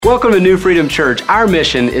Welcome to New Freedom Church. Our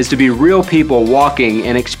mission is to be real people walking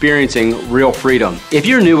and experiencing real freedom. If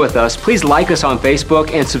you're new with us, please like us on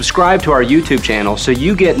Facebook and subscribe to our YouTube channel so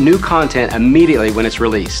you get new content immediately when it's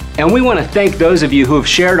released. And we want to thank those of you who have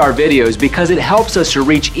shared our videos because it helps us to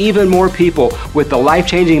reach even more people with the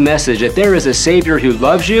life-changing message that there is a Savior who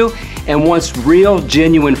loves you and wants real,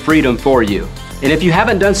 genuine freedom for you. And if you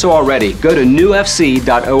haven't done so already, go to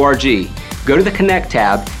newfc.org. Go to the Connect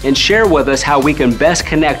tab and share with us how we can best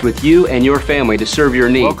connect with you and your family to serve your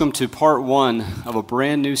needs. Welcome to part one of a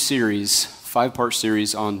brand new series, 5-part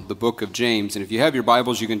series on the book of James. And if you have your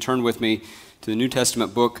Bibles, you can turn with me to the New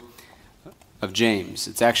Testament book of James.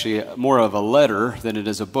 It's actually more of a letter than it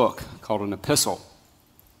is a book, called an epistle.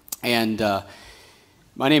 And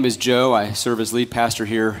my name is Joe. I serve as lead pastor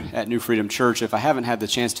here at New Freedom Church. If I haven't had the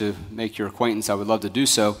chance to make your acquaintance, I would love to do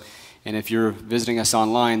so. And if you're visiting us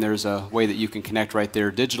online, there's a way that you can connect right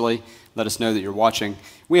there digitally. Let us know that you're watching.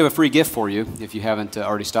 We have a free gift for you if you haven't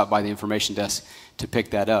already stopped by the information desk to pick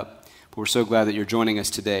that up. But we're so glad that you're joining us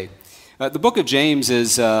today. The book of James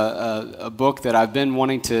is a book that I've been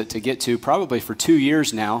wanting to get to probably for 2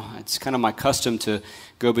 years now. It's kind of my custom to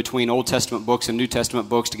go between Old Testament books and New Testament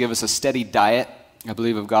books to give us a steady diet, I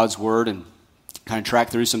believe, of God's Word and kind of track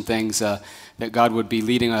through some things that God would be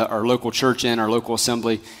leading our local church in, our local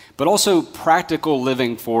assembly, but also practical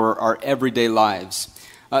living for our everyday lives.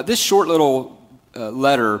 This short little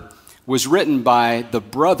letter was written by the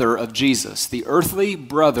brother of Jesus, the earthly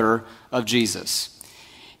brother of Jesus,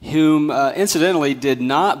 whom incidentally did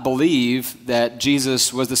not believe that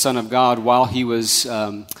Jesus was the Son of God while he was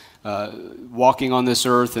walking on this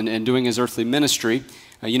earth and doing his earthly ministry.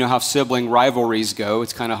 You know how sibling rivalries go.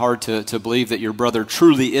 It's kind of hard to believe that your brother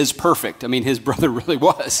truly is perfect. I mean, his brother really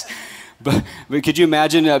was. But could you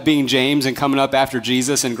imagine being James and coming up after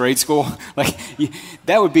Jesus in grade school? Like,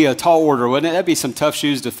 that would be a tall order, wouldn't it? That'd be some tough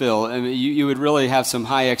shoes to fill. I mean, you would really have some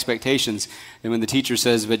high expectations. And when the teacher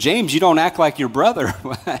says, "But James, you don't act like your brother."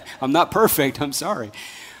 I'm not perfect, I'm sorry.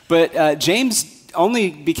 But James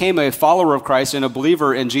only became a follower of Christ and a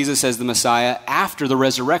believer in Jesus as the Messiah after the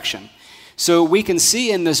resurrection. So we can see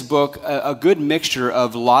in this book a good mixture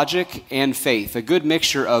of logic and faith, a good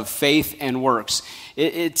mixture of faith and works.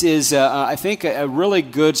 It is, I think, a really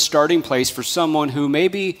good starting place for someone who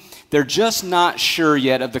maybe they're just not sure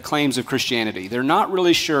yet of the claims of Christianity. They're not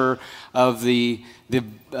really sure of the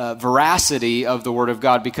veracity of the Word of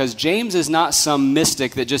God, because James is not some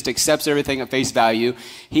mystic that just accepts everything at face value.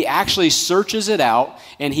 He actually searches it out,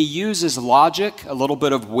 and he uses logic, a little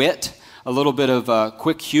bit of wit, a little bit of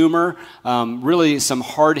quick humor, really some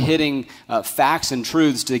hard-hitting facts and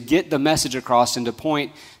truths to get the message across and to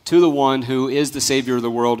point to the one who is the Savior of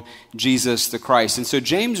the world, Jesus the Christ. And so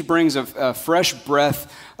James brings a fresh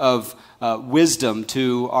breath of wisdom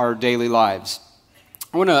to our daily lives.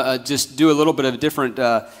 I want to just do a little bit of a different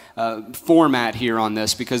format here on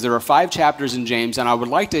this, because there are 5 chapters in James, and I would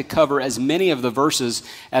like to cover as many of the verses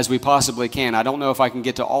as we possibly can. I don't know if I can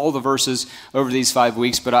get to all the verses over these 5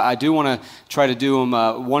 weeks, but I do want to try to do them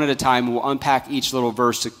one at a time. We'll unpack each little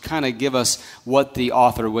verse to kind of give us what the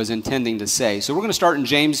author was intending to say. So we're going to start in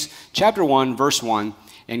James chapter 1, verse 1,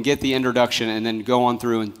 and get the introduction, and then go on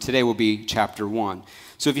through, and today will be chapter 1.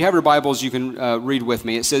 So if you have your Bibles, you can read with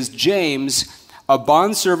me. It says, "James, a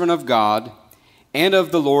bondservant of God and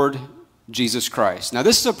of the Lord Jesus Christ." Now,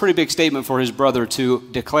 this is a pretty big statement for his brother to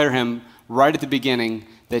declare him right at the beginning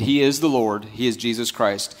that he is the Lord, he is Jesus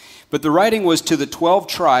Christ. But the writing was to the 12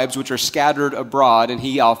 tribes which are scattered abroad, and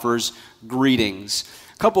he offers greetings.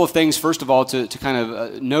 A couple of things, first of all, to kind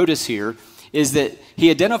of notice here is that he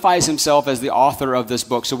identifies himself as the author of this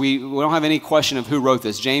book. So we don't have any question of who wrote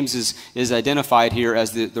this. James is identified here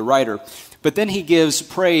as the writer. But then he gives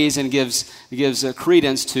praise and gives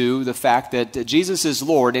credence to the fact that Jesus is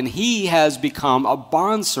Lord, and he has become a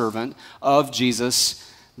bondservant of Jesus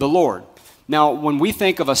the Lord. Now, when we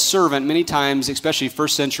think of a servant, many times, especially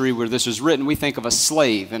first century where this was written, we think of a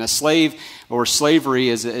slave. And a slave or slavery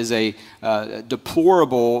is a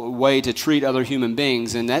deplorable way to treat other human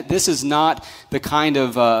beings. And that this is not the kind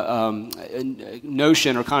of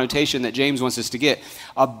notion or connotation that James wants us to get.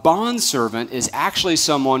 A bondservant is actually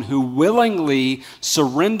someone who willingly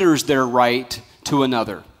surrenders their right to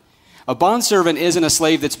another. A bondservant isn't a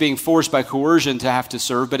slave that's being forced by coercion to have to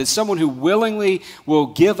serve, but it's someone who willingly will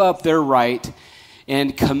give up their right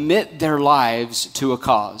and commit their lives to a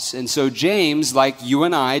cause. And so James, like you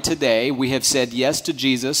and I today, we have said yes to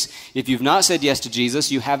Jesus. If you've not said yes to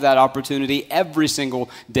Jesus, you have that opportunity every single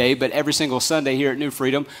day, but every single Sunday here at New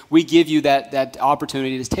Freedom, we give you that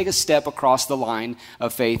opportunity to take a step across the line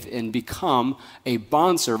of faith and become a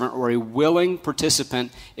bondservant or a willing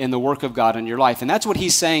participant in the work of God in your life. And that's what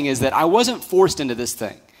he's saying, is that I wasn't forced into this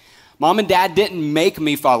thing. Mom and dad didn't make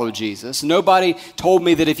me follow Jesus. Nobody told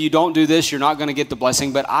me that if you don't do this, you're not going to get the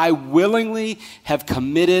blessing, but I willingly have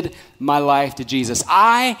committed my life to Jesus.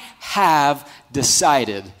 I have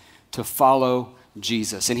decided to follow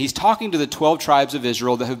Jesus. And he's talking to the 12 tribes of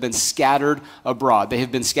Israel that have been scattered abroad. They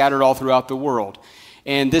have been scattered all throughout the world.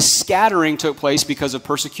 And this scattering took place because of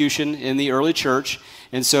persecution in the early church.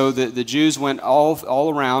 And so the Jews went all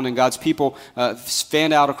around, and God's people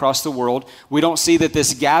fanned out across the world. We don't see that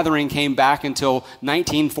this gathering came back until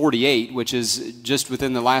 1948, which is just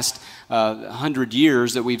within the last 100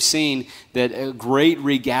 years that we've seen that a great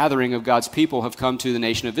regathering of God's people have come to the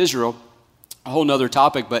nation of Israel. A whole nother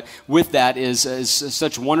topic, but with that is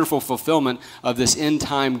such wonderful fulfillment of this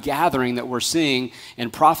end-time gathering that we're seeing,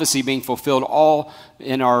 and prophecy being fulfilled all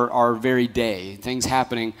in our very day, things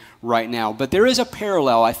happening right now. But there is a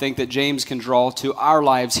parallel, I think, that James can draw to our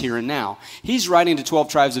lives here and now. He's writing to 12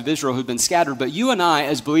 tribes of Israel who've been scattered, but you and I,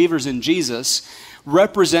 as believers in Jesus,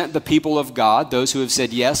 represent the people of God, those who have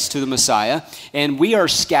said yes to the Messiah, and we are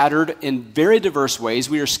scattered in very diverse ways.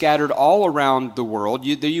 We are scattered all around the world.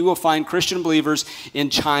 You will find Christian believers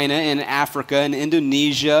in China, in Africa, in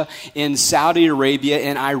Indonesia, in Saudi Arabia,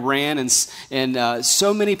 in Iran, and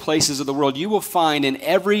so many places of the world. You will find in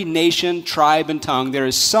every nation, tribe, and tongue, there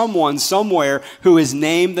is someone somewhere who has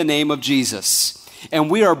named the name of Jesus.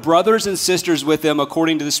 And we are brothers and sisters with them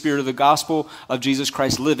according to the Spirit of the gospel of Jesus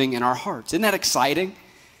Christ living in our hearts. Isn't that exciting?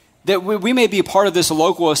 That we may be a part of this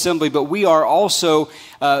local assembly, but we are also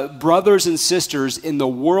brothers and sisters in the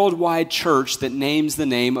worldwide church that names the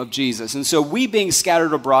name of Jesus. And so we being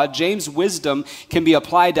scattered abroad, James' wisdom can be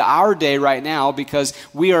applied to our day right now, because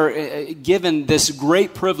we are given this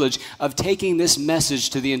great privilege of taking this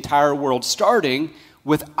message to the entire world, starting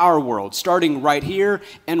with our world, starting right here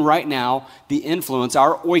and right now, the influence,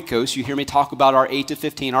 our oikos. You hear me talk about our 8 to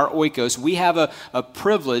 15, our oikos. We have a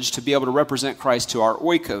privilege to be able to represent Christ to our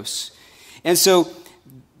oikos. And so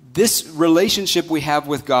this relationship we have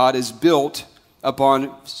with God is built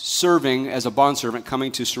upon serving as a bondservant,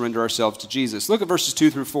 coming to surrender ourselves to Jesus. Look at verses 2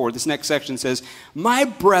 through 4. This next section says, "My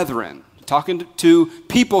brethren," talking to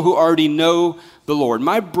people who already know the Lord,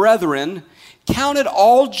 "my brethren, count it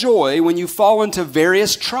all joy when you fall into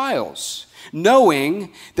various trials,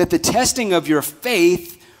 knowing that the testing of your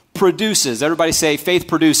faith produces." Everybody say, faith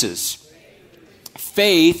produces.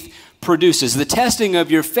 Faith produces. The testing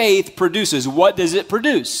of your faith produces. What does it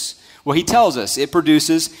produce? Well, he tells us it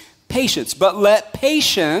produces patience. But let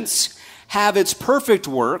patience have its perfect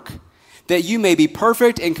work, that you may be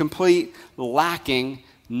perfect and complete, lacking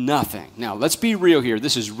nothing. Now, let's be real here.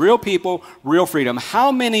 This is real people, real freedom.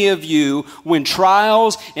 How many of you, when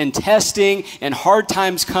trials and testing and hard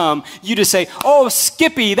times come, you just say, "Oh,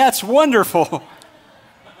 Skippy, that's wonderful"?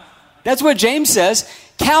 That's what James says.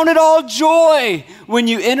 Count it all joy when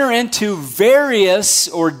you enter into various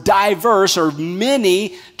or diverse or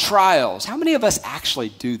many trials. How many of us actually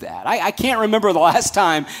do that? I can't remember the last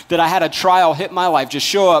time that I had a trial hit my life, just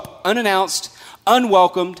show up unannounced,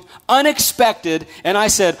 unwelcomed, unexpected, and I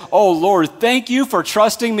said, "Oh Lord, thank you for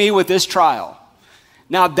trusting me with this trial."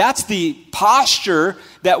 Now that's the posture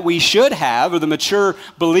that we should have, or the mature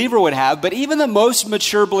believer would have, but even the most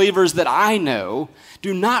mature believers that I know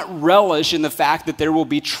do not relish in the fact that there will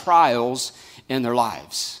be trials in their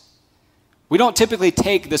lives. We don't typically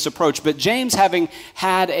take this approach, but James, having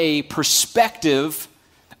had a perspective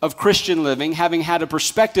of Christian living, having had a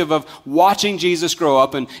perspective of watching Jesus grow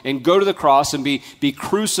up and go to the cross and be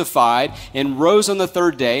crucified and rose on the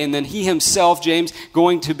third day, and then he himself, James,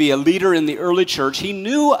 going to be a leader in the early church, he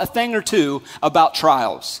knew a thing or two about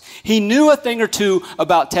trials. He knew a thing or two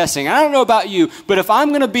about testing. I don't know about you, but if I'm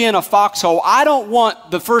going to be in a foxhole, I don't want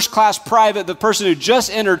the first-class private, the person who just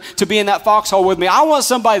entered, to be in that foxhole with me. I want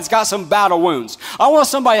somebody that's got some battle wounds. I want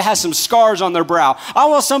somebody that has some scars on their brow. I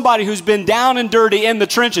want somebody who's been down and dirty in the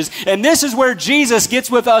trenches. And this is where Jesus gets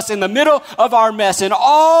with us in the middle of our mess. In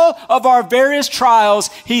all of our various trials,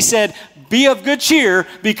 he said, "Be of good cheer,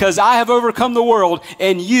 because I have overcome the world,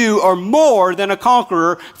 and you are more than a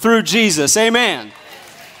conqueror through Jesus." Amen.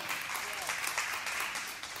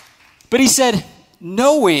 But he said,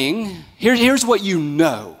 knowing, here's what you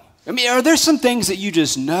know. I mean, are there some things that you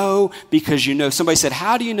just know because you know? Somebody said,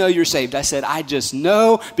 "How do you know you're saved?" I said, "I just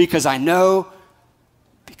know because I know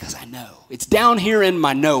Because I know. It's down here in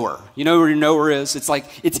my knower. You know where your knower is? It's like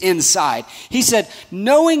it's inside. He said,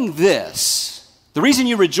 knowing this, the reason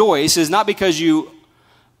you rejoice is not because you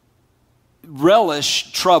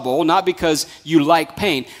relish trouble, not because you like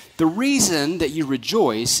pain. The reason that you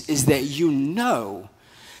rejoice is that you know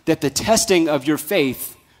that the testing of your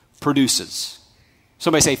faith produces.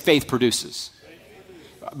 Somebody say, faith produces.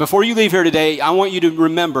 Before you leave here today, I want you to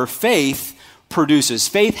remember faith produces.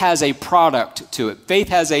 Faith has a product to it. Faith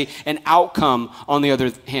has an outcome on the other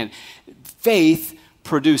hand. Faith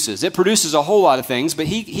produces. It produces a whole lot of things, but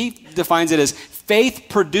he defines it as faith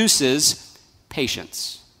produces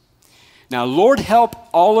patience. Now, Lord, help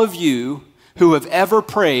all of you who have ever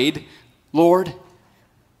prayed, Lord,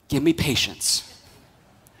 give me patience.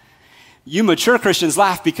 You mature Christians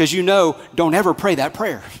laugh because you know, don't ever pray that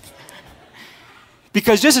prayer.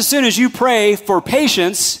 Because just as soon as you pray for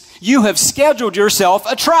patience, you have scheduled yourself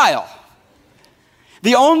a trial.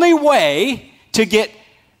 The only way to get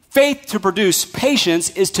faith to produce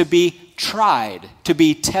patience is to be tried, to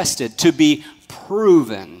be tested, to be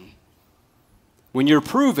proven. When you're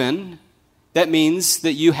proven, that means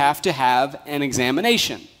that you have to have an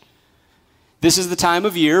examination. This is the time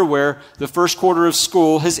of year where the first quarter of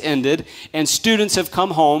school has ended and students have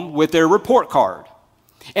come home with their report card.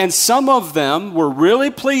 And some of them were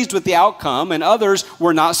really pleased with the outcome and others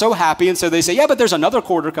were not so happy. And so they say, yeah, but there's another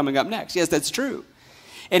quarter coming up next. Yes, that's true.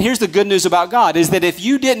 And here's the good news about God is that if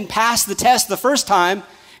you didn't pass the test the first time,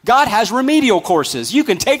 God has remedial courses. You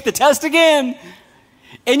can take the test again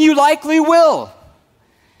and you likely will.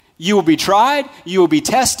 You will be tried. You will be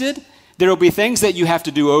tested. There will be things that you have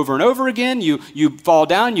to do over and over again. You fall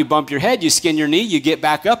down, you bump your head, you skin your knee, you get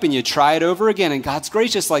back up and you try it over again. And God's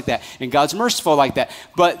gracious like that. And God's merciful like that.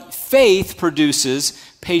 But faith produces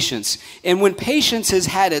patience. And when patience has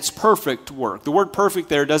had its perfect work, the word perfect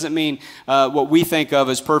there doesn't mean what we think of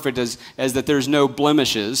as perfect as that there's no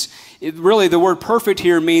blemishes. Really, the word perfect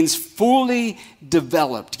here means fully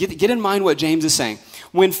developed. Get in mind what James is saying.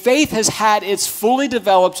 When faith has had its fully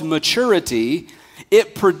developed maturity,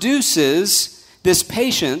 it produces this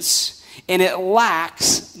patience and it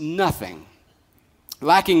lacks nothing.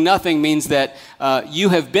 Lacking nothing means that you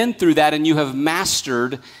have been through that and you have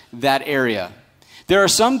mastered that area. There are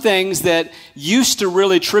some things that used to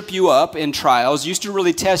really trip you up in trials, used to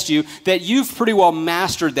really test you, that you've pretty well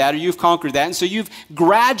mastered that or you've conquered that. And so you've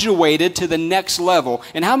graduated to the next level.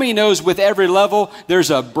 And how many knows with every level,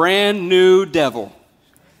 there's a brand new devil?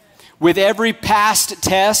 With every past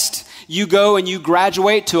test, you go and you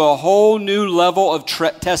graduate to a whole new level of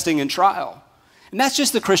testing and trial. And that's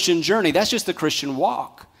just the Christian journey. That's just the Christian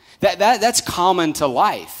walk. That's common to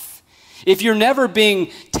life. If you're never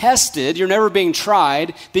being tested, you're never being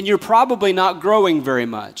tried, then you're probably not growing very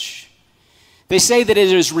much. They say that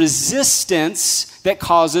it is resistance that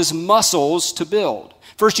causes muscles to build.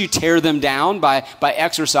 First, you tear them down by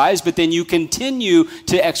exercise, but then you continue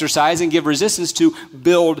to exercise and give resistance to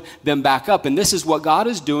build them back up. And this is what God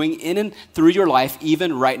is doing in and through your life,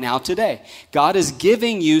 even right now today. God is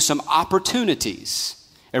giving you some opportunities.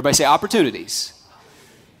 Everybody say opportunities.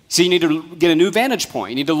 So you need to get a new vantage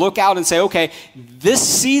point. You need to look out and say, okay, this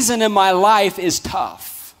season in my life is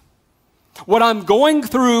tough. What I'm going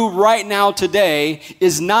through right now today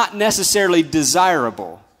is not necessarily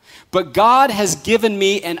desirable. But God has given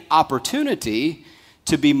me an opportunity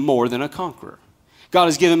to be more than a conqueror. God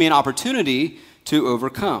has given me an opportunity to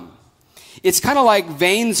overcome. It's kind of like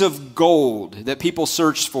veins of gold that people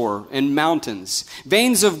search for in mountains.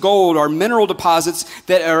 Veins of gold are mineral deposits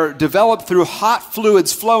that are developed through hot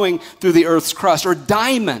fluids flowing through the earth's crust, or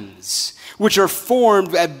diamonds, which are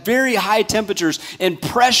formed at very high temperatures and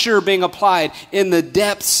pressure being applied in the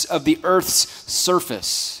depths of the earth's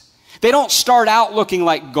surface. They don't start out looking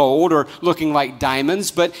like gold or looking like diamonds,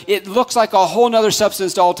 but it looks like a whole nother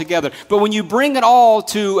substance altogether. But when you bring it all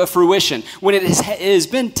to a fruition, when it has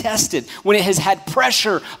been tested, when it has had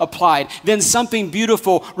pressure applied, then something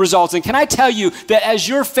beautiful results. And can I tell you that as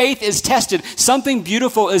your faith is tested, something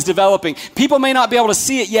beautiful is developing. People may not be able to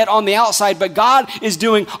see it yet on the outside, but God is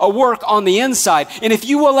doing a work on the inside. And if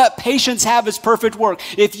you will let patience have its perfect work,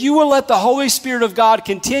 if you will let the Holy Spirit of God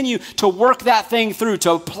continue to work that thing through,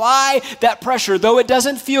 to apply that pressure, though it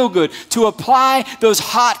doesn't feel good, to apply those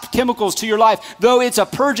hot chemicals to your life, though it's a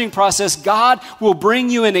purging process, God will bring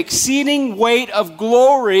you an exceeding weight of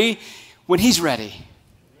glory when He's ready.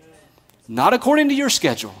 Not according to your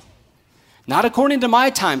schedule, not according to my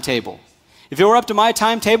timetable. If it were up to my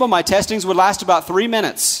timetable, my testings would last about 3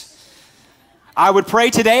 minutes. I would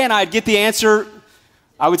pray today and I'd get the answer,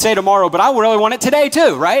 I would say tomorrow, but I really want it today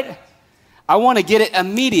too, right? I want to get it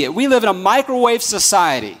immediate. We live in a microwave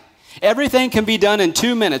society. Everything can be done in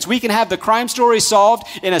 2 minutes. We can have the crime story solved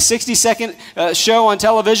in a 60-second show on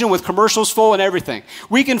television with commercials full and everything.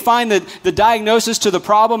 We can find the diagnosis to the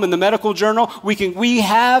problem in the medical journal. We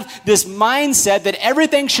have this mindset that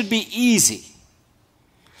everything should be easy,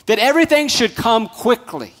 that everything should come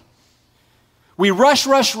quickly. We rush.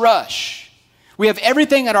 We have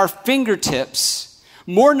everything at our fingertips.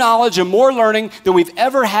 More knowledge and more learning than we've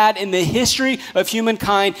ever had in the history of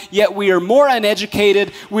humankind, yet we are more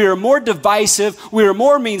uneducated, we are more divisive, we are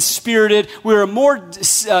more mean-spirited, we are more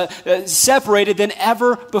separated than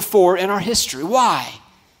ever before in our history. Why?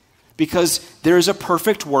 Because there is a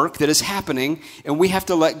perfect work that is happening, and we have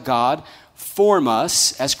to let God form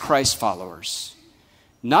us as Christ followers.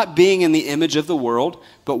 Not being in the image of the world,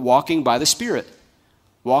 but walking by the Spirit.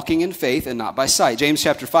 Walking in faith and not by sight. James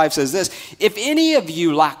chapter 5 says this, if any of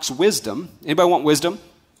you lacks wisdom, anybody want wisdom?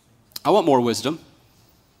 I want more wisdom.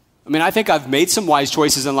 I mean, I think I've made some wise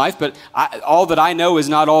choices in life, but all that I know is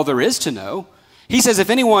not all there is to know. He says,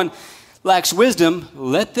 if anyone lacks wisdom,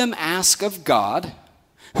 let them ask of God,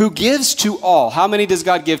 who gives to all. How many does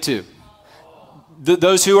God give to?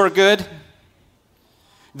 Those who are good?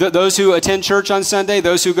 Those who attend church on Sunday,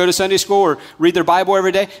 those who go to Sunday school or read their Bible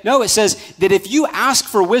every day. No, it says that if you ask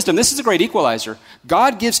for wisdom, this is a great equalizer.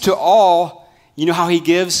 God gives to all, you know how he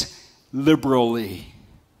gives? Liberally.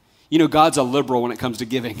 You know, God's a liberal when it comes to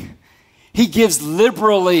giving. He gives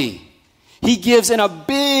liberally. He gives in a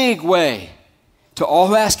big way to all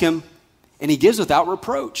who ask him, and he gives without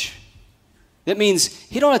reproach. That means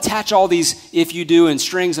he don't attach all these if you do and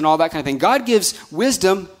strings and all that kind of thing. God gives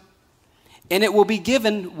wisdom, and it will be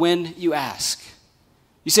given when you ask.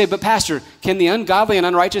 You say, but Pastor, can the ungodly and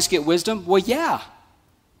unrighteous get wisdom? Well, yeah.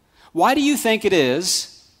 Why do you think it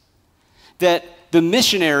is that the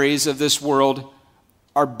missionaries of this world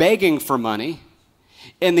are begging for money,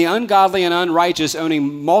 and the ungodly and unrighteous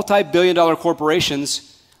owning multi-billion-dollar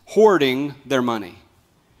corporations hoarding their money?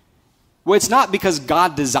 Well, it's not because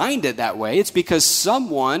God designed it that way. It's because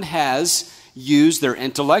someone has used their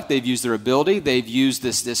intellect, they've used their ability, they've used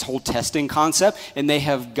this whole testing concept, and they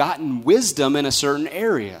have gotten wisdom in a certain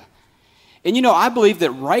area. And you know, I believe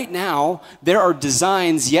that right now, there are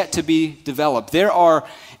designs yet to be developed. There are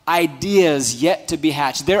ideas yet to be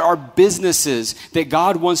hatched. There are businesses that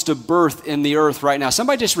God wants to birth in the earth right now.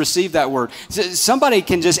 Somebody just received that word. Somebody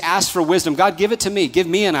can just ask for wisdom. God, give it to me. Give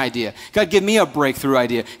me an idea. God, give me a breakthrough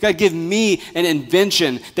idea. God, give me an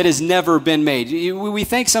invention that has never been made. We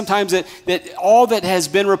think sometimes that all that has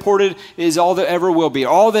been reported is all that ever will be.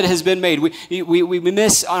 All that has been made. We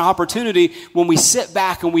miss an opportunity when we sit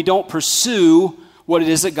back and we don't pursue what it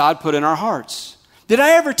is that God put in our hearts. Did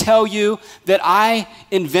I ever tell you that I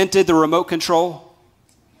invented the remote control?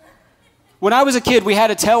 When I was a kid, we had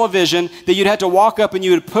a television that you'd have to walk up and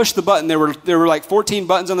you would push the button. There were like 14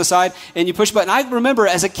 buttons on the side, and you push the button. I remember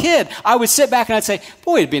as a kid, I would sit back and I'd say,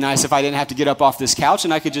 boy, it'd be nice if I didn't have to get up off this couch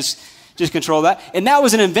and I could just control that. And that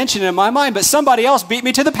was an invention in my mind, but somebody else beat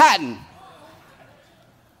me to the patent.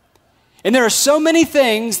 And there are so many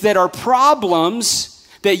things that are problems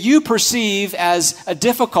that you perceive as a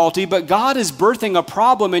difficulty, but God is birthing a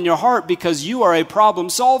problem in your heart because you are a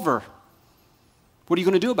problem solver. What are you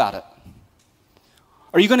going to do about it?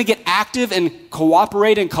 Are you going to get active and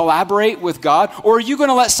cooperate and collaborate with God, or are you going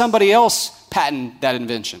to let somebody else patent that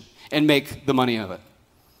invention and make the money of it?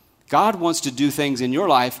 God wants to do things in your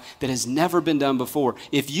life that has never been done before.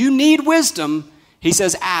 If you need wisdom, he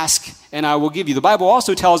says, ask and I will give you. The Bible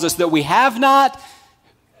also tells us that we have not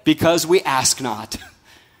because we ask not.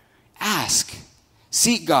 Ask.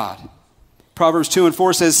 Seek God. Proverbs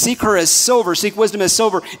 2:4 says, seek her as silver, seek wisdom as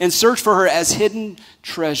silver, and search for her as hidden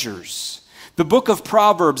treasures. The book of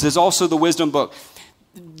Proverbs is also the wisdom book.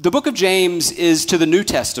 The book of James is to the New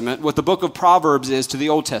Testament what the book of Proverbs is to the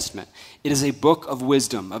Old Testament. It is a book of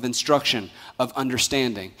wisdom, of instruction, of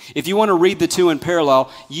understanding. If you want to read the two in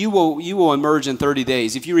parallel, you will emerge in 30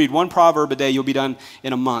 days. If you read one proverb a day, you'll be done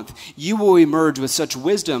in a month. You will emerge with such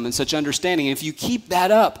wisdom and such understanding. If you keep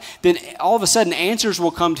that up, then all of a sudden answers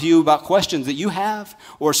will come to you about questions that you have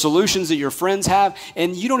or solutions that your friends have,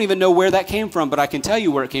 and you don't even know where that came from, but I can tell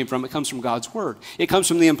you where it came from. It comes from God's Word. It comes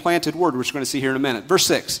from the implanted Word, which we're going to see here in a minute. Verse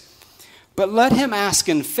 6, but let him ask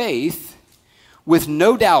in faith with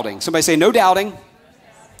no doubting. Somebody say no doubting.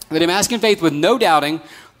 Let him ask in faith with no doubting,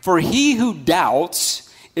 for he who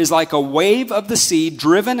doubts is like a wave of the sea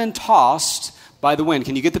driven and tossed by the wind.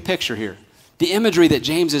 Can you get the picture here? The imagery that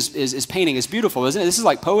James is painting is beautiful, isn't it? This is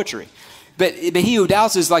like poetry. But he who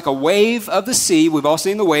doubts is like a wave of the sea. We've all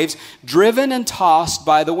seen the waves, driven and tossed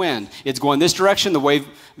by the wind. It's going this direction. The wave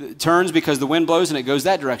turns because the wind blows and it goes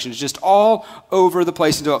that direction. It's just all over the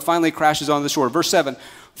place until it finally crashes on the shore. Verse 7,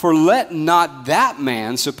 for let not that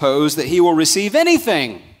man suppose that he will receive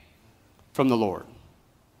anything from the Lord.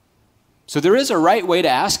 So there is a right way to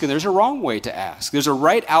ask and there's a wrong way to ask. There's a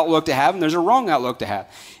right outlook to have and there's a wrong outlook to have.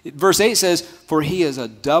 Verse 8 says, for he is a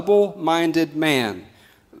double-minded man.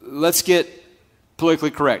 Let's get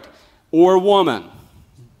politically correct. Or woman.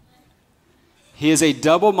 He is a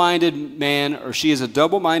double-minded man or she is a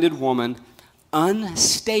double-minded woman,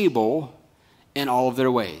 unstable in all of their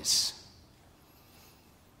ways.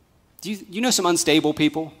 Do you know some unstable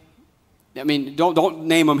people? I mean, don't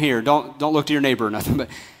name them here. Don't look to your neighbor or nothing, but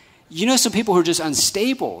you know some people who are just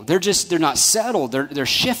unstable. They're not settled. They're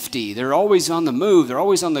shifty. They're always on the move. They're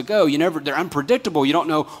always on the go. They're unpredictable. You don't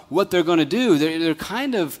know what they're going to do. They're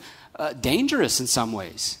kind of dangerous in some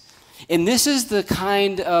ways. And this is the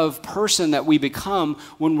kind of person that we become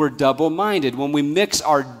when we're double-minded, when we mix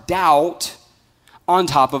our doubt on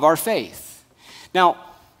top of our faith. Now,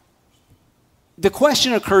 the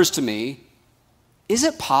question occurs to me, is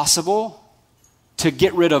it possible to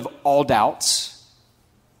get rid of all doubts?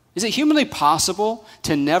 Is it humanly possible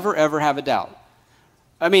to never, ever have a doubt?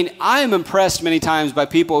 I mean, I am impressed many times by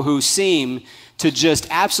people who seem to just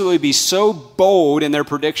absolutely be so bold in their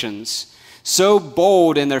predictions, so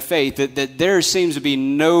bold in their faith that there seems to be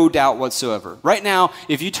no doubt whatsoever. Right now,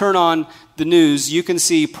 if you turn on the news, you can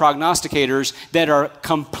see prognosticators that are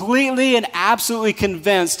completely and absolutely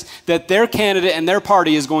convinced that their candidate and their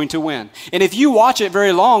party is going to win. And if you watch it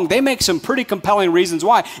very long, they make some pretty compelling reasons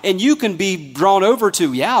why. And you can be drawn over to,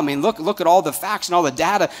 look at all the facts and all the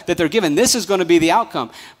data that they're given. This is going to be the outcome.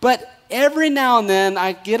 But every now and then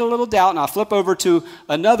I get a little doubt and I'll flip over to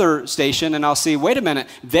another station and I'll see, wait a minute,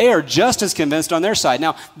 they are just as convinced on their side.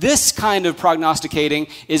 Now, this kind of prognosticating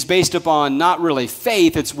is based upon not really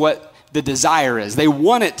faith, it's what the desire is. They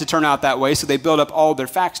want it to turn out that way, so they build up all their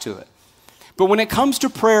facts to it. But when it comes to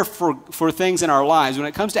prayer for things in our lives, when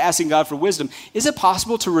it comes to asking God for wisdom, is it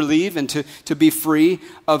possible to relieve and to be free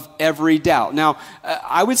of every doubt? Now,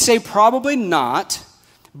 I would say probably not,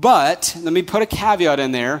 but let me put a caveat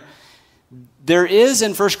in there. There is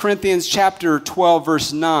in 1 Corinthians chapter 12,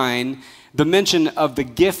 verse 9, the mention of the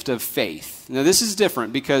gift of faith. Now, this is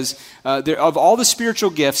different because of all the spiritual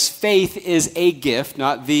gifts, faith is a gift,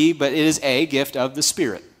 not the, but it is a gift of the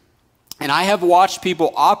Spirit. And I have watched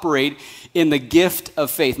people operate in the gift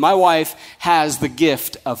of faith. My wife has the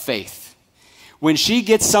gift of faith. When she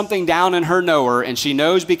gets something down in her knower, and she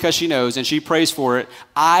knows because she knows, and she prays for it,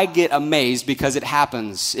 I get amazed because it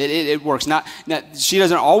happens. It works. Not, she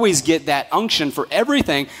doesn't always get that unction for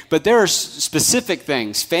everything, but there are specific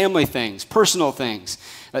things, family things, personal things,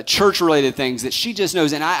 church-related things that she just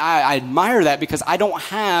knows. And I admire that because I don't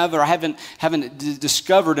have, or I haven't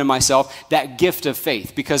discovered in myself that gift of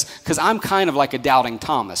faith because I'm kind of like a doubting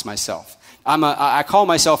Thomas myself. I call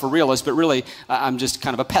myself a realist, but really I'm just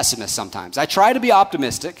kind of a pessimist sometimes. I try to be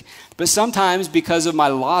optimistic, but sometimes because of my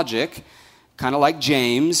logic, kind of like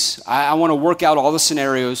James, I want to work out all the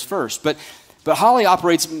scenarios first. But Holly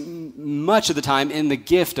operates much of the time in the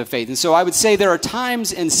gift of faith. And so I would say there are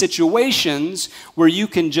times and situations where you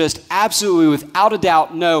can just absolutely, without a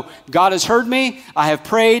doubt, know God has heard me, I have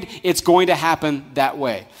prayed, it's going to happen that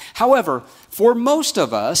way. However, for most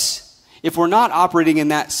of us, if we're not operating in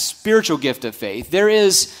that spiritual gift of faith, there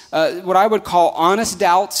is what I would call honest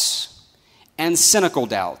doubts and cynical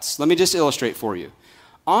doubts. Let me just illustrate for you.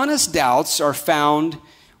 Honest doubts are found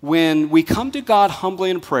when we come to God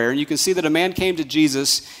humbly in prayer, and you can see that a man came to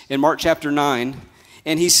Jesus in Mark chapter 9,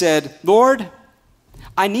 and he said, Lord,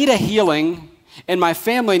 I need a healing, and my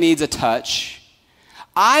family needs a touch.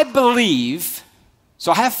 I believe,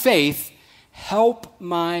 so I have faith, help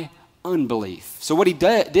my unbelief. So what he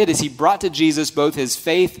did is he brought to Jesus both his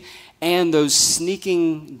faith and those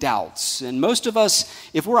sneaking doubts. And most of us,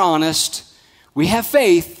 if we're honest, we have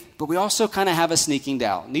faith, but we also kind of have a sneaking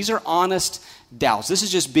doubt. And these are honest doubts. This is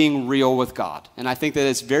just being real with God. And I think that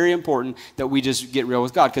it's very important that we just get real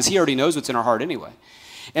with God because he already knows what's in our heart anyway.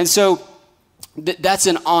 And so that's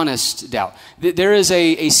an honest doubt. There is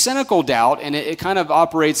a cynical doubt, and it kind of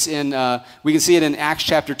operates in, we can see it in Acts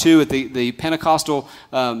chapter 2 at the Pentecostal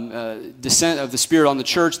descent of the Spirit on the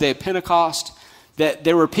church, day of Pentecost, that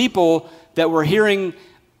there were people that were hearing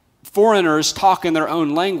foreigners talk in their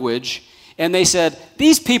own language, And they said,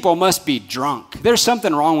 these people must be drunk. There's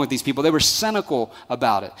something wrong with these people. They were cynical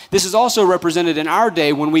about it. This is also represented in our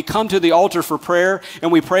day when we come to the altar for prayer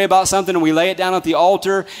and we pray about something and we lay it down at the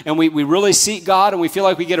altar and we really seek God and we feel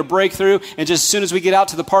like we get a breakthrough. And just as soon as we get out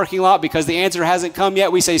to the parking lot because the answer hasn't come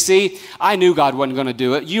yet, we say, see, I knew God wasn't going to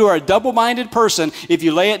do it. You are a double-minded person if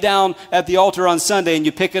you lay it down at the altar on Sunday and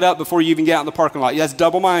you pick it up before you even get out in the parking lot. That's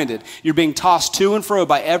double-minded. You're being tossed to and fro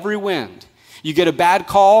by every wind. You get a bad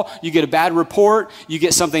call, you get a bad report, you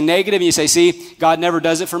get something negative, and you say, see, God never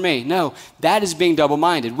does it for me. No, that is being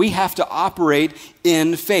double-minded. We have to operate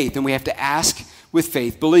in faith, and we have to ask with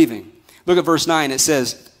faith, believing. Look at verse 9. It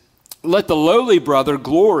says, let the lowly brother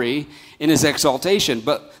glory in his exaltation,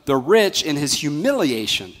 but the rich in his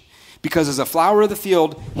humiliation. Because as a flower of the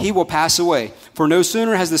field, he will pass away. For no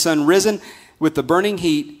sooner has the sun risen with the burning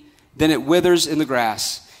heat than it withers in the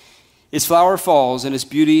grass. Its flower falls, and its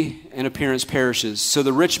beauty and appearance perishes. So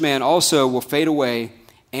the rich man also will fade away,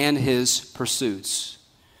 and his pursuits.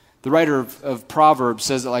 The writer of Proverbs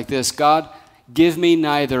says it like this: God, give me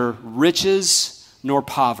neither riches nor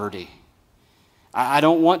poverty. I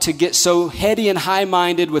don't want to get so heady and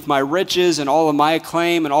high-minded with my riches and all of my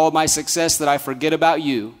acclaim and all of my success that I forget about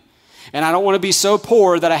you. And I don't want to be so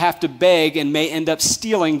poor that I have to beg and may end up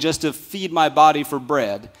stealing just to feed my body for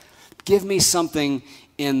bread. Give me something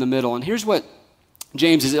in the middle. And here's what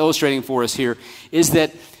James is illustrating for us here, is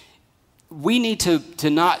that we need to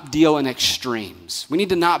not deal in extremes. We need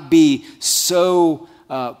to not be so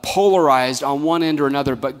polarized on one end or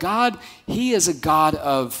another. But God, he is a God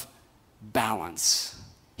of balance.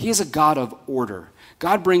 He is a God of order.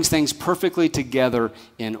 God brings things perfectly together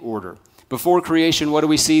in order. Before creation, what do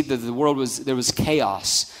we see? That there was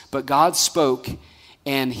chaos. But God spoke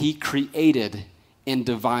and he created in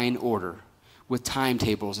divine order, with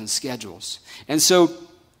timetables and schedules. And so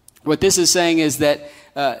what this is saying is that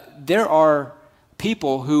there are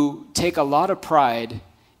people who take a lot of pride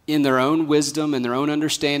in their own wisdom and their own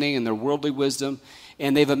understanding and their worldly wisdom,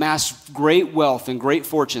 and they've amassed great wealth and great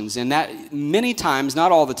fortunes. And that many times,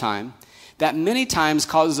 not all the time, that many times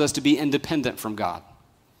causes us to be independent from God,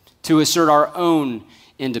 to assert our own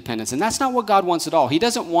independence. And that's not what God wants at all. He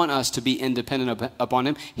doesn't want us to be independent upon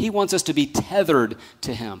him. He wants us to be tethered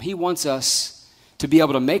to him. He wants us to be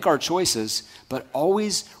able to make our choices, but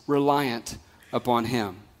always reliant upon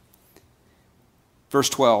him. Verse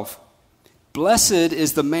 12, blessed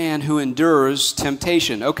is the man who endures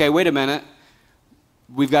temptation. Okay, wait a minute.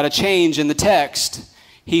 We've got a change in the text.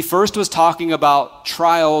 He first was talking about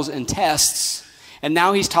trials and tests, and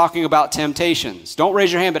now he's talking about temptations. Don't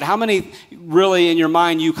raise your hand, but how many really in your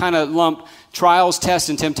mind you kind of lump trials, tests,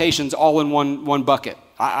 and temptations all in one bucket?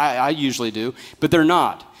 I usually do, but they're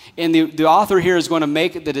not. And the author here is going to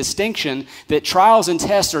make the distinction that trials and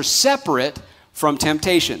tests are separate from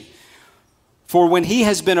temptation. For when he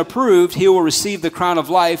has been approved, he will receive the crown of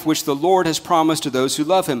life which the Lord has promised to those who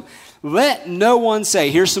love him. Let no one say,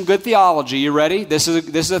 here's some good theology. You ready? This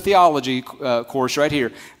is a theology course right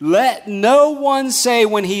here. Let no one say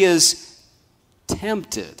when he is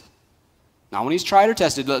tempted, not when he's tried or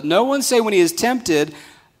tested, let no one say when he is tempted,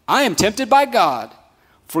 I am tempted by God.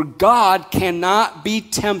 For God cannot be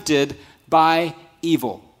tempted by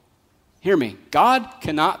evil. Hear me. God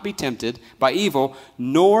cannot be tempted by evil,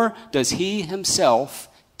 nor does he himself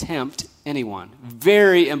tempt anyone.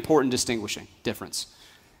 Very important distinguishing difference.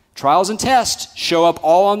 Trials and tests show up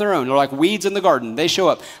all on their own. They're like weeds in the garden. They show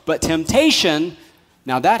up. But temptation,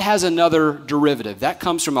 now that has another derivative. That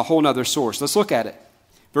comes from a whole other source. Let's look at it.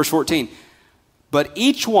 Verse 14. But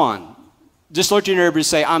each one, just look at your neighbor and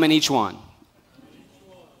say, I'm in each one.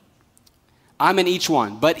 I'm in each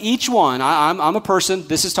one. But each one, I'm a person,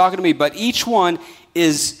 this is talking to me, but each one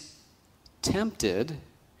is tempted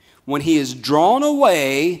when he is drawn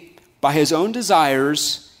away by his own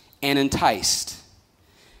desires and enticed.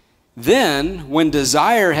 Then, when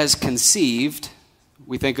desire has conceived,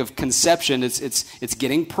 we think of conception, it's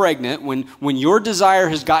getting pregnant. When your desire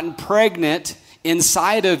has gotten pregnant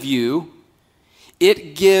inside of you,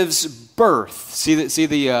 it gives birth. See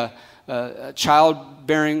the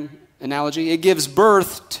childbearing analogy? It gives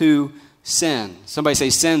birth to sin. Somebody say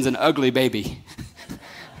sin's an ugly baby.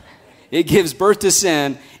 It gives birth to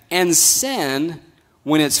sin, and sin,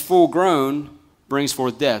 when it's full grown, brings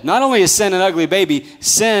forth death. Not only is sin an ugly baby,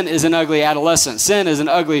 sin is an ugly adolescent. Sin is an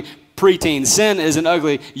ugly preteen. Sin is an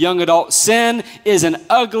ugly young adult. Sin is an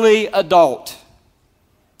ugly adult.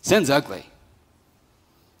 Sin's ugly.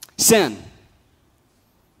 Sin.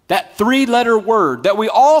 That three-letter word that we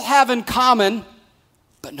all have in common,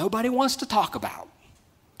 but nobody wants to talk about.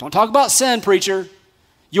 Don't talk about sin, preacher.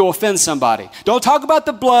 you'll offend somebody. Don't talk about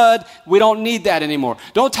the blood. We don't need that anymore.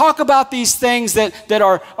 Don't talk about these things that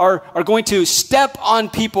are going to step on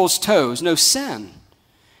people's toes. No, sin.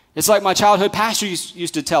 It's like my childhood pastor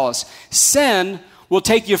used to tell us, sin will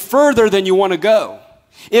take you further than you want to go.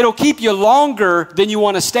 It'll keep you longer than you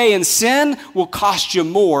want to stay, and sin will cost you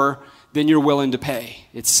more than you're willing to pay.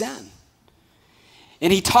 It's sin.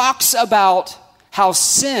 And he talks about how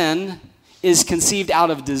sin is conceived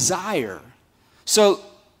out of desire. So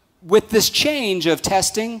with this change of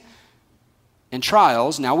testing and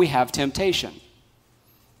trials, now we have temptation.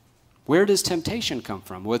 Where does temptation come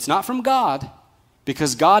from? Well, it's not from God,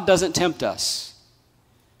 because God doesn't tempt us.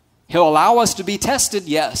 He'll allow us to be tested,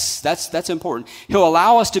 yes, that's important. He'll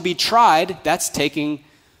allow us to be tried, that's taking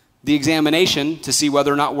the examination to see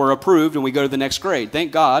whether or not we're approved and we go to the next grade.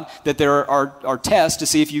 Thank God that there are tests to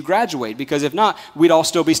see if you graduate, because if not, we'd all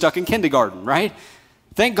still be stuck in kindergarten, right?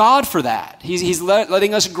 Thank God for that. He's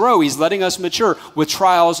letting us grow. He's letting us mature with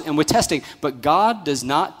trials and with testing. But God does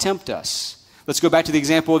not tempt us. Let's go back to the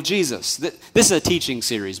example of Jesus. This is a teaching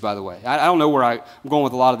series, by the way. I don't know where I'm going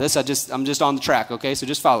with a lot of this. I'm just on the track, okay? So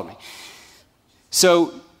just follow me.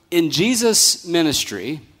 So in Jesus'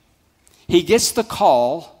 ministry, he gets the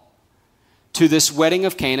call to this wedding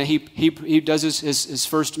of Cana. He does his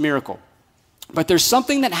first miracle. But there's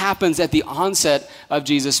something that happens at the onset of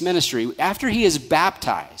Jesus' ministry. After he is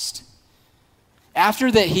baptized,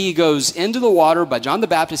 after that he goes into the water by John the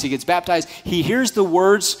Baptist, he gets baptized, he hears the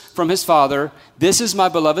words from his Father, "This is my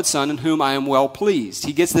beloved Son in whom I am well pleased."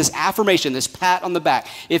 He gets this affirmation, this pat on the back.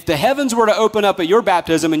 If the heavens were to open up at your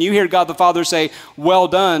baptism and you hear God the Father say, "Well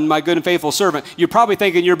done, my good and faithful servant," you're probably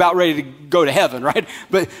thinking you're about ready to go to heaven, right?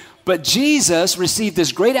 But Jesus received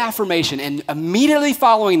this great affirmation, and immediately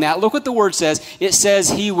following that, look what the word says. It says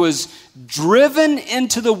he was driven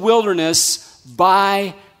into the wilderness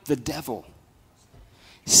by the devil.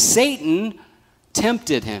 Satan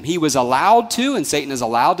tempted him. He was allowed to, and Satan is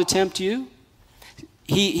allowed to tempt you.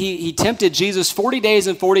 He tempted Jesus 40 days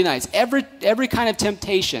and 40 nights. Every kind of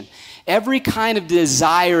temptation, every kind of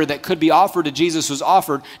desire that could be offered to Jesus was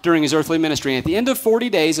offered during his earthly ministry. And at the end of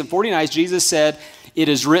 40 days and 40 nights, Jesus said, "It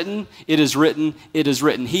is written, it is written, it is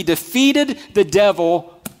written." He defeated the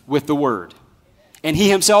devil with the word. And he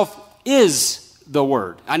himself is the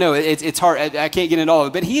word. I know it's hard. I can't get into all of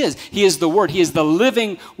it, but he is. He is the word. He is the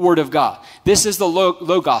living word of God. This is the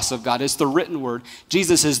logos of God. It's the written word.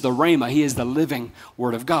 Jesus is the rhema. He is the living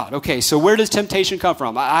word of God. Okay, so where does temptation come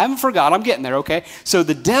from? I haven't forgot. I'm getting there, okay? So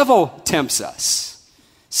the devil tempts us.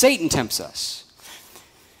 Satan tempts us.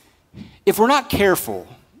 If we're not careful,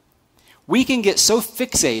 we can get so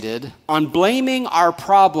fixated on blaming our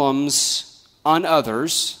problems on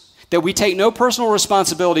others that we take no personal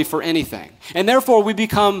responsibility for anything. And therefore, we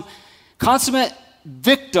become consummate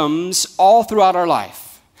victims all throughout our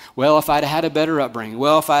life. Well, if I'd had a better upbringing,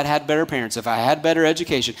 well, if I'd had better parents, if I had better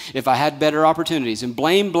education, if I had better opportunities, and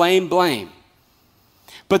blame, blame, blame.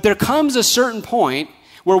 But there comes a certain point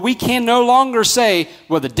where we can no longer say,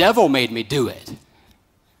 well, the devil made me do it.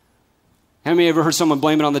 How many ever heard someone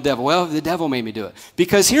blame it on the devil? Well, the devil made me do it.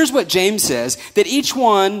 Because here's what James says, that each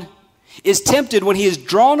one is tempted when he is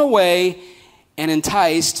drawn away and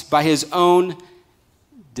enticed by his own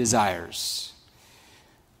desires.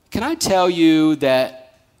 Can I tell you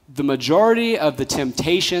that the majority of the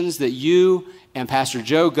temptations that you and Pastor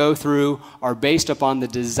Joe go through are based upon the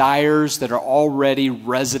desires that are already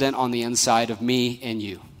resident on the inside of me and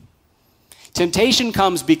you? Temptation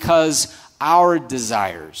comes because our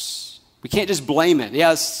desires. We can't just blame it.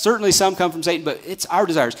 Yeah, certainly some come from Satan, but it's our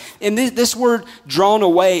desires. And this word drawn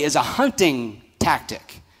away is a hunting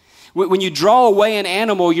tactic. When you draw away an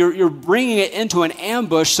animal, you're bringing it into an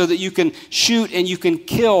ambush so that you can shoot and you can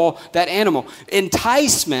kill that animal.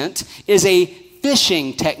 Enticement is a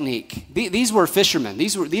fishing technique. These were fishermen.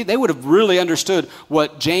 They would have really understood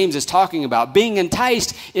what James is talking about. Being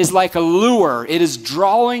enticed is like a lure. It is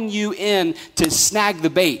drawing you in to snag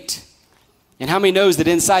the bait. And how many knows that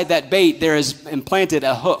inside that bait there is implanted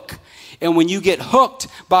a hook? And when you get hooked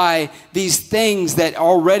by these things that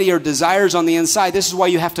already are desires on the inside, this is why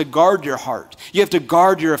you have to guard your heart. You have to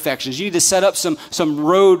guard your affections. You need to set up some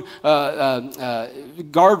road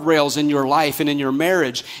guardrails in your life and in your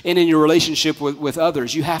marriage and in your relationship with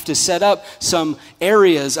others. You have to set up some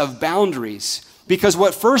areas of boundaries. Because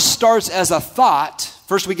what first starts as a thought,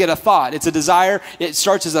 first we get a thought. It's a desire. It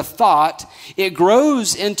starts as a thought. It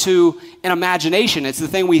grows into an imagination. It's the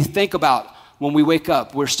thing we think about when we wake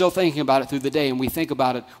up. We're still thinking about it through the day, and we think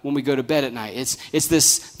about it when we go to bed at night. It's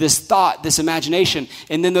this thought, this imagination,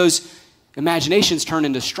 and then those imaginations turn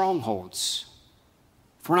into strongholds.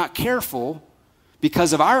 If we're not careful,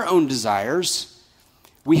 because of our own desires,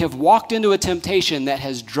 we have walked into a temptation that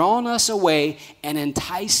has drawn us away and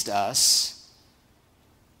enticed us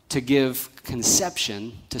to give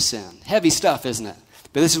conception to sin. Heavy stuff, isn't it?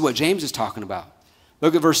 But this is what James is talking about.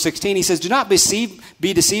 Look at verse 16. He says, "Do not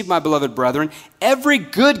be deceived, my beloved brethren. Every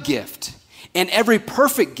good gift and every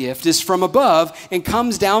perfect gift is from above and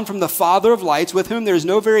comes down from the Father of lights, with whom there is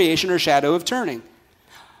no variation or shadow of turning.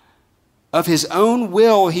 Of his own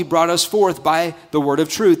will he brought us forth by the word of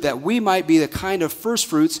truth, that we might be the kind of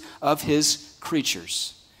firstfruits of his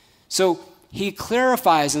creatures." So he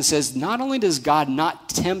clarifies and says, not only does God not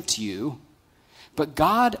tempt you, but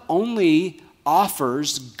God only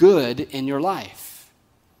offers good in your life.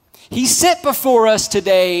 He set before us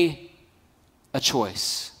today a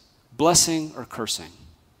choice, blessing or cursing.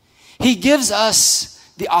 He gives us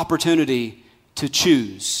the opportunity to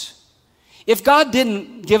choose. If God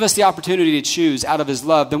didn't give us the opportunity to choose out of his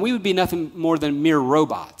love, then we would be nothing more than mere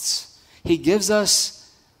robots. He gives us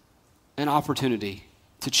an opportunity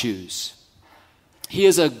to choose. He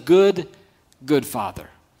is a good, good Father.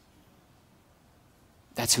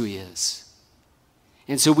 That's who he is.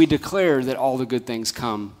 And so we declare that all the good things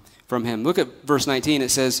come from him. Look at verse 19.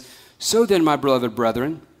 It says, "So then, my beloved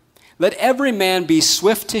brethren, let every man be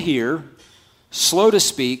swift to hear, slow to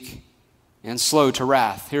speak, and slow to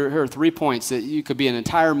wrath." Here are 3 points that you could be an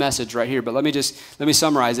entire message right here, but let me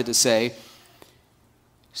summarize it to say,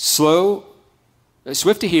 swift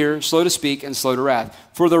to hear, slow to speak, and slow to wrath.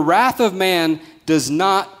 For the wrath of man does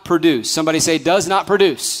not produce. Somebody say, does not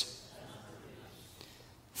produce.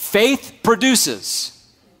 Faith produces.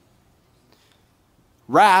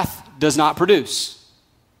 Wrath does not produce.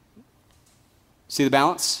 See the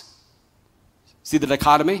balance? See the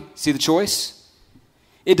dichotomy? See the choice?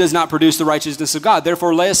 It does not produce the righteousness of God.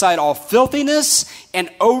 Therefore, lay aside all filthiness and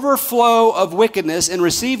overflow of wickedness, and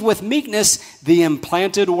receive with meekness the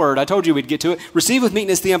implanted word. I told you we'd get to it. Receive with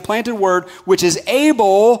meekness the implanted word, which is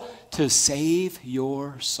able to save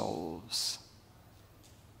your souls.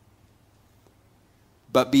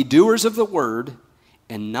 But be doers of the word,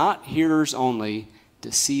 and not hearers only,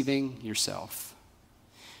 deceiving yourself.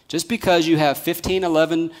 Just because you have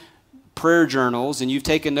 11 prayer journals and you've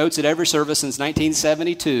taken notes at every service since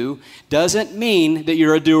 1972 doesn't mean that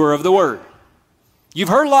you're a doer of the word. You've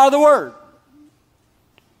heard a lot of the word.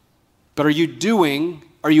 But are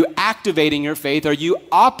you activating your faith? Are you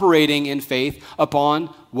operating in faith upon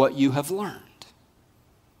what you have learned?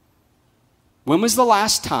 When was the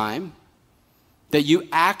last time that you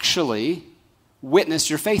actually witnessed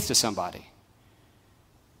your faith to somebody?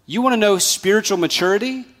 You want to know spiritual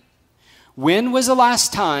maturity? When was the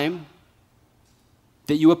last time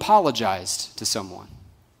that you apologized to someone?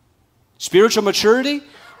 Spiritual maturity?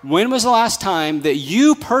 When was the last time that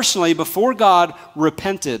you personally, before God,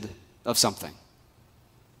 repented of something?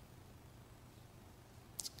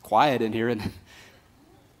 It's quiet in here, isn't it?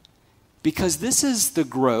 Because this is the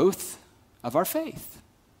growth of our faith.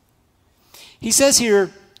 He says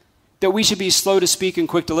here that we should be slow to speak and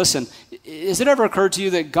quick to listen. Has it ever occurred to you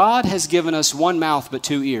that God has given us one mouth but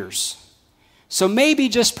two ears? So maybe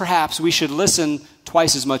just perhaps we should listen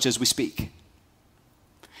twice as much as we speak.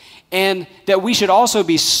 And that we should also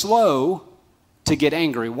be slow to get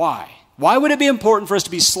angry. Why? Why would it be important for us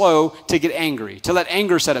to be slow to get angry, to let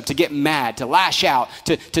anger set up, to get mad, to lash out,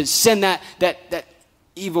 to send that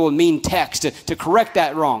evil and mean text, to correct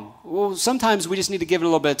that wrong? Well, sometimes we just need to give it a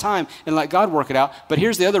little bit of time and let God work it out. But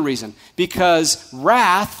here's the other reason. Because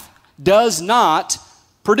wrath does not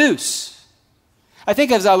produce. I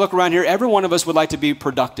think as I look around here, every one of us would like to be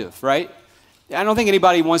productive, right? I don't think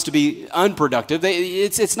anybody wants to be unproductive.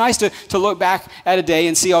 It's nice to look back at a day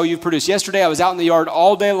and see all you've produced. Yesterday, I was out in the yard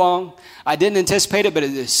all day long. I didn't anticipate it, but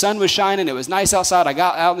the sun was shining. It was nice outside. I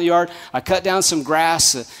got out in the yard. I cut down some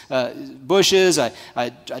grass, bushes. I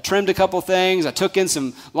trimmed a couple things. I took in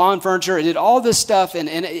some lawn furniture. I did all this stuff,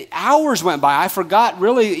 and hours went by. I forgot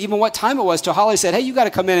really even what time it was till Holly said, "Hey, you got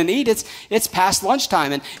to come in and eat. It's past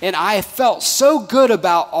lunchtime." And I felt so good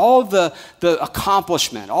about all the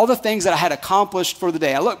accomplishment, all the things that I had accomplished for the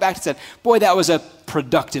day. I looked back and said, boy, that was a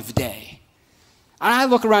productive day. And I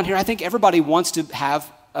look around here, I think everybody wants to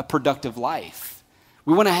have a productive life.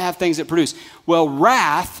 We want to have things that produce. Well,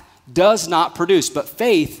 wrath does not produce, but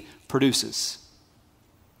faith produces.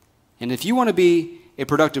 And if you want to be a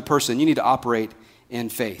productive person, you need to operate in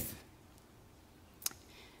faith.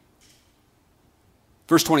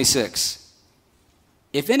 Verse 26,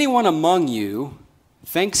 if anyone among you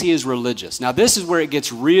thinks he is religious. Now this is where it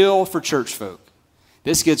gets real for church folk.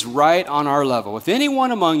 This gets right on our level. If anyone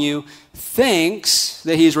among you thinks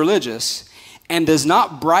that he is religious and does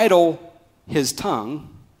not bridle his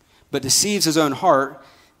tongue, but deceives his own heart,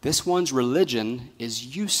 this one's religion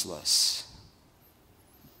is useless.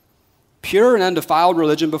 Pure and undefiled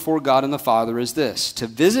religion before God and the Father is this: to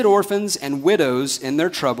visit orphans and widows in their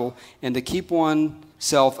trouble and to keep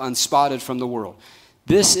oneself unspotted from the world.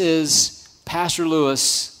 This is Pastor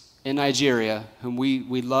Lewis in Nigeria, whom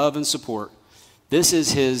we love and support. This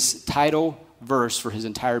is his title verse for his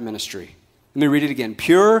entire ministry. Let me read it again.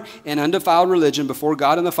 Pure and undefiled religion before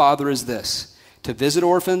God and the Father is this: to visit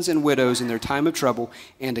orphans and widows in their time of trouble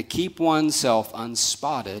and to keep oneself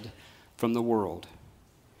unspotted from the world.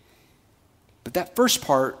 But that first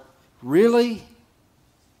part really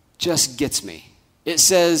just gets me. It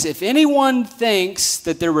says, if anyone thinks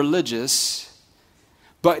that they're religious,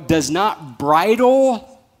 but does not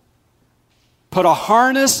bridle, put a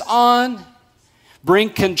harness on,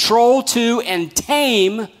 bring control to, and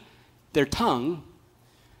tame their tongue,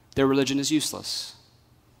 their religion is useless.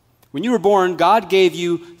 When you were born, God gave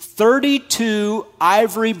you 32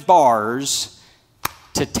 ivory bars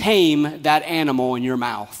to tame that animal in your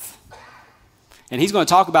mouth. And he's going to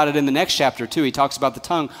talk about it in the next chapter too. He talks about the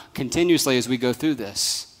tongue continuously as we go through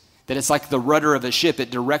this. That it's like the rudder of a ship.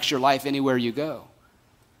 It directs your life anywhere you go.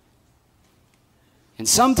 And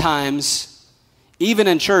sometimes, even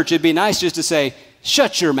in church, it'd be nice just to say,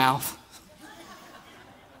 shut your mouth.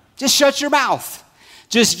 Just shut your mouth.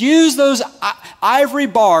 Just use those ivory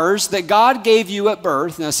bars that God gave you at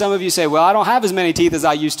birth. Now, some of you say, well, I don't have as many teeth as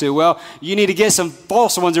I used to. Well, you need to get some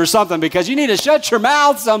false ones or something, because you need to shut your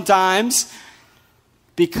mouth sometimes.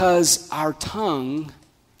 Because our tongue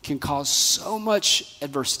can cause so much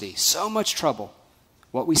adversity, so much trouble,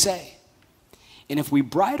 what we say. And if we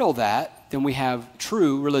bridle that, then we have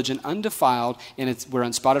true religion, undefiled, and we're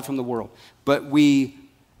unspotted from the world. But we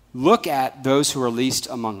look at those who are least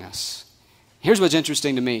among us. Here's what's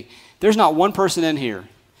interesting to me. There's not one person in here,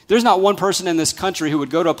 there's not one person in this country who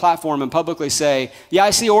would go to a platform and publicly say, yeah, I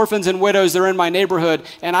see orphans and widows, they're in my neighborhood,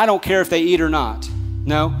 and I don't care if they eat or not.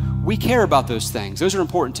 No, we care about those things. Those are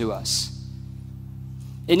important to us.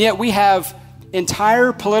 And yet we have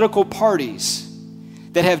entire political parties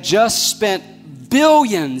that have just spent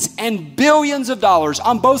billions and billions of dollars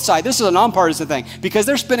on both sides. This is a nonpartisan thing, because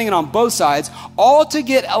they're spending it on both sides, all to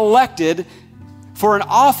get elected for an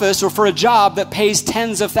office or for a job that pays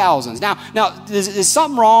tens of thousands. Now, is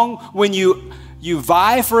something wrong when you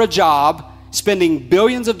vie for a job spending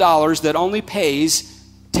billions of dollars that only pays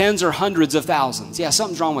tens or hundreds of thousands? Yeah,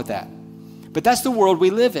 something's wrong with that. But that's the world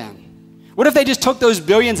we live in. What if they just took those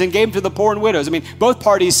billions and gave them to the poor and widows? I mean, both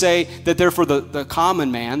parties say that they're for the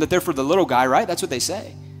common man, that they're for the little guy, right? That's what they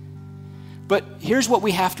say. But here's what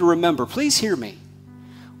we have to remember. Please hear me.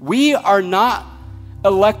 We are not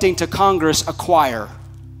electing to Congress a choir.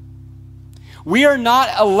 We are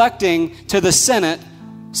not electing to the Senate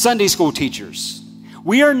Sunday school teachers.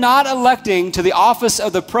 We are not electing to the office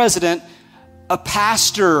of the president a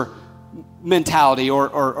pastor mentality or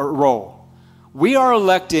role. We are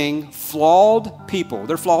electing flawed people.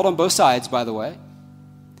 They're flawed on both sides, by the way,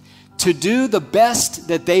 to do the best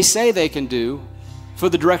that they say they can do for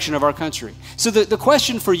the direction of our country. So the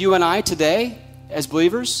question for you and I today as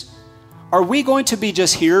believers, are we going to be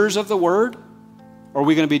just hearers of the word, or are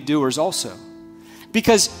we going to be doers also?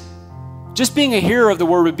 Because just being a hearer of the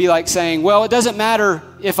word would be like saying, well, it doesn't matter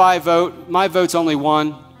if I vote, my vote's only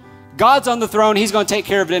one. God's on the throne, he's going to take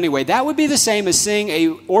care of it anyway. That would be the same as seeing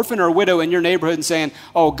an orphan or a widow in your neighborhood and saying,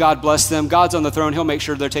 oh, God bless them, God's on the throne, he'll make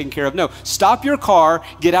sure they're taken care of. No, stop your car,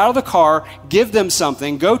 get out of the car, give them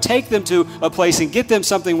something, go take them to a place and get them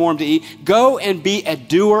something warm to eat. Go and be a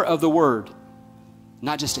doer of the word,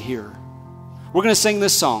 not just a hearer. We're going to sing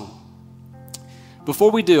this song. Before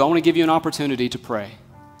we do, I want to give you an opportunity to pray.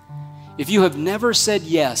 If you have never said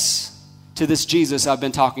yes to this Jesus I've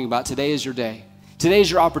been talking about, today is your day. Today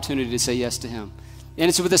is your opportunity to say yes to him. And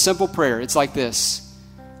it's with a simple prayer. It's like this: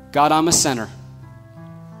 God, I'm a sinner.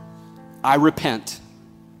 I repent.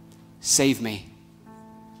 Save me.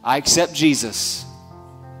 I accept Jesus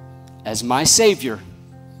as my Savior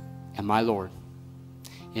and my Lord.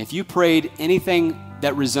 And if you prayed anything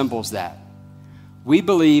that resembles that, we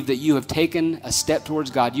believe that you have taken a step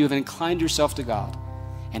towards God. You have inclined yourself to God.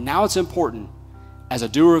 And now it's important, as a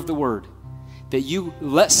doer of the word, that you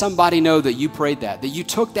let somebody know that you prayed that you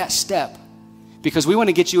took that step, because we want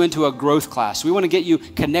to get you into a growth class. We want to get you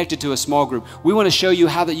connected to a small group. We want to show you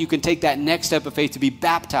how that you can take that next step of faith to be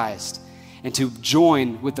baptized and to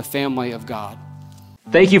join with the family of God.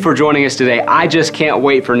 Thank you for joining us today. I just can't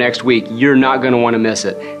wait for next week. You're not going to want to miss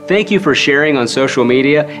it. Thank you for sharing on social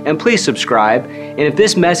media, and please subscribe. And if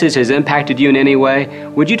this message has impacted you in any way,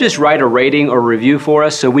 would you just write a rating or review for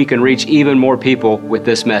us so we can reach even more people with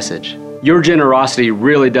this message? Your generosity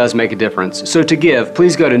really does make a difference. So to give,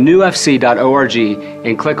 please go to newfc.org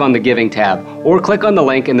and click on the Giving tab, or click on the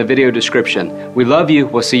link in the video description. We love you.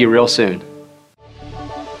 We'll see you real soon.